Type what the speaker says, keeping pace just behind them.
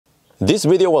This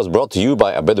video was brought to you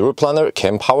by ABRP planner,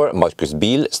 Kempower, Markus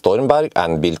Bil, Stormberg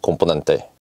and Bilkomponenter.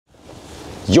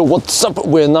 Yo, what's up?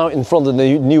 We're now in front of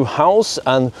the new house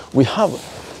and we have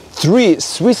 3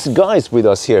 Swiss guys with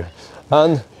us here.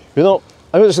 And you know,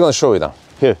 I'm just gonna show you now.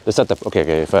 Here, the setup. Okay,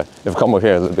 if I come over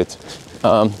here a little bit.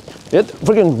 We had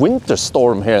freaking winter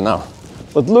storm here now.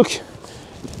 But look,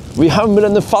 we have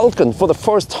Millennium Falcon for the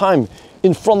first time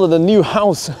in front of the new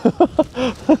house.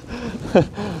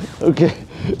 Okay,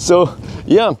 so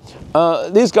yeah,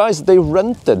 these guys, they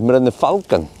rented Millennium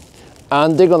Falcon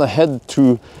and they're gonna head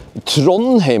to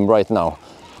Trondheim right now.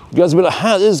 You guys will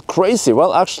have, this is crazy.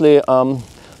 Well, actually,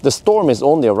 the storm is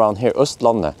only around here,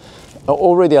 Østlandet.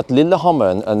 Already at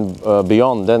Lillehammer and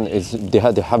beyond, then they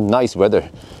have nice weather.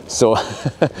 So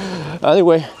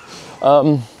anyway,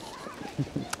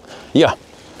 yeah.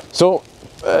 So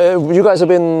you guys have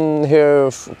been here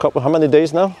for how many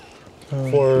days now?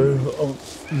 For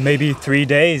maybe 3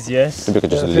 days, yes. Maybe you could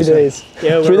just 3 days.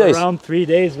 Yeah, we're 3 days. around 3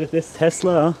 days with this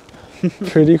Tesla.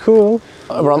 Pretty cool.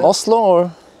 Around Oslo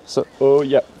or so? Oh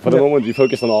yeah, for the moment we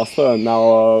focus on Oslo and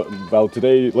now, well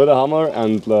today Lillehammer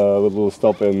and a little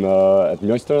stop in at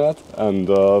Mjøstølet and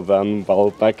then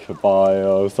well back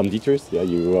by some detours. Yeah,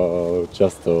 you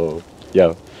just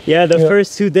yeah. Yeah, the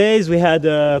first 2 days we had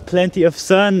plenty of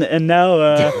sun, and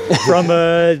now from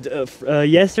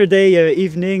yesterday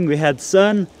evening we had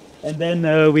sun, and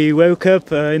then we woke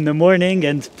up in the morning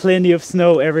and plenty of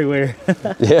snow everywhere.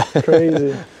 Yeah,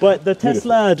 Crazy. But the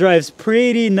Tesla drives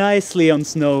pretty nicely on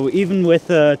snow, even with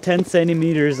 10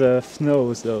 centimeters of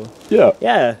snow. So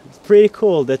yeah, it's pretty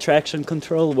cool. The traction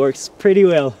control works pretty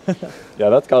well. Yeah,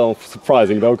 that's kind of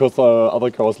surprising though, because other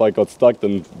cars like got stuck,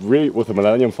 and really with the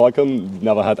Millennium Falcon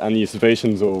never had any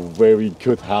situations where we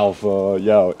could have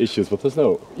yeah, issues with the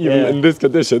snow, even in these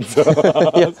conditions.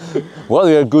 yeah. Well,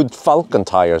 you have good Falcon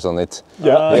tires on it.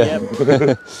 Yeah.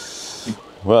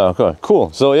 Well, okay,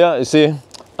 cool. So yeah, you see,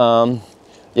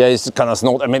 yeah, it's kind of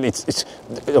snowed. I mean, it's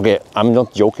okay. I'm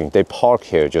not joking. They parked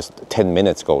here just 10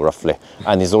 minutes ago, roughly,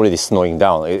 and it's already snowing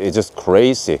down. It's just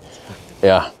crazy.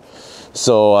 Yeah.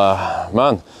 So,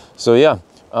 man. So yeah,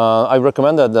 I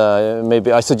recommend that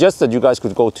maybe I suggested you guys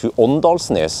could go to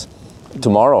Åndalsnes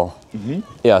tomorrow.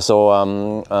 Yeah. So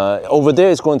over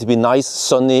there it's going to be nice,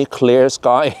 sunny, clear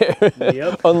sky,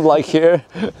 unlike here.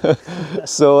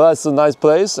 So that's a nice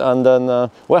place. And then,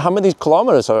 well, how many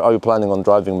kilometers are you planning on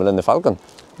driving Millennium Falcon?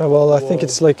 Well, I think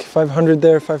it's like 500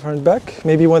 there, 500 back,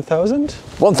 maybe 1,000.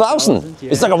 1,000?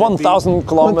 Yeah. It's like a 1,000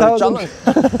 kilometer challenge.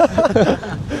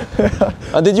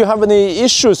 And did you have any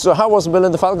issues? So how was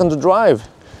Millennium Falcon to drive?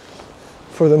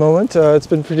 For the moment, it's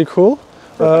been pretty cool.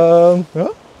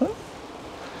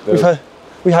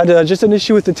 We had just an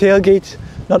issue with the tailgate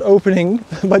not opening,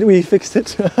 but we fixed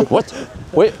it. What?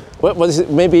 Wait, what is it?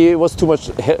 Maybe it was too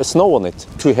much snow on it,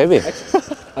 too heavy.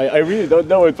 I really don't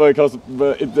know it because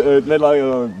it made like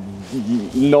a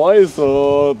noise,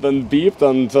 then beeped,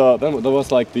 and then there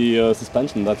was like the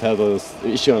suspension that had an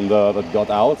issue and that got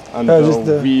out, and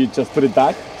we just put it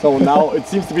back. So now it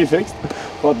seems to be fixed,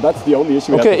 but that's the only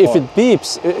issue. Okay, if it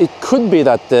beeps, it could be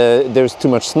that there's too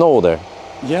much snow there.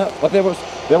 Yeah, but there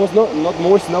was not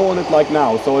more snow on it like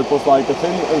now, so it was like a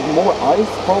thing, more ice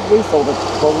probably, so that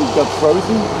probably got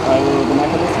frozen, the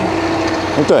mechanism.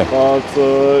 Okay. But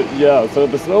yeah, so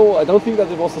the snow, I don't think that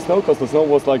it was the snow, because the snow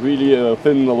was like really a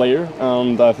thin layer,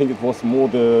 and I think it was more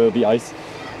the ice.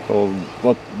 So,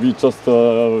 but we just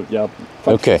yeah,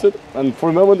 practiced it, and for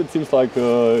a moment it seems like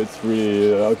it's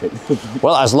really okay.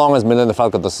 Well, as long as Millennium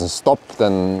Falcon doesn't stop,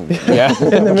 then yeah.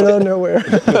 In the middle of nowhere.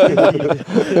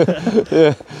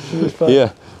 Yeah.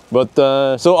 Yeah. But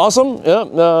so awesome.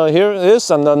 Yeah. Here it is,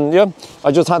 and then yeah,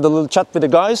 I just had a little chat with the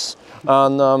guys,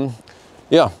 and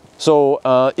yeah. So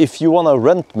if you want to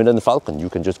rent Millennium Falcon, you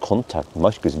can just contact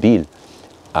Markus Bil.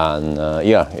 And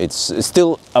yeah, it's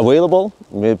still available.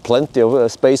 We have plenty of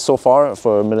space so far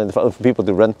for people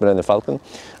to rent Millennium Falcon.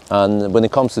 And when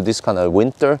it comes to this kind of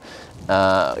winter,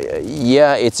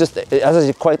 yeah, it's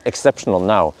actually quite exceptional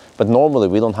now. But normally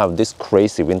we don't have this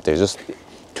crazy winter. Just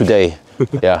today,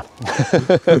 yeah.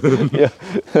 Yeah.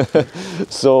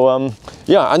 So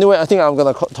yeah. Anyway, I think I'm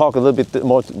gonna talk a little bit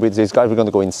more with this guy. We're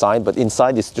gonna go inside, but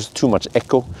inside it's just too much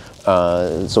echo,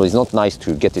 so it's not nice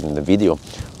to get it in the video.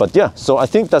 But yeah, so I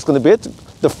think that's gonna be it.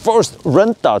 The first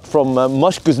rent out from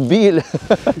Markus Bil,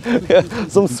 yeah,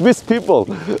 some Swiss people.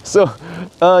 So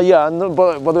yeah.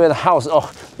 By the way, the house.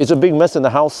 Oh, it's a big mess in the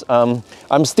house.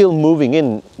 I'm still moving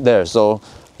in there, so.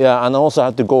 Yeah, and I also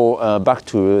had to go back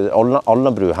to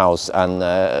Alnabru house and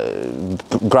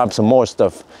grab some more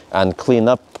stuff and clean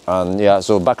up, and yeah,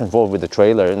 so back and forth with the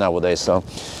trailer nowadays. So,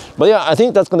 but yeah, I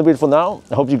think that's going to be it for now.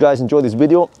 I hope you guys enjoyed this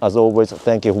video. As always,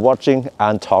 thank you for watching,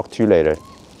 and talk to you later.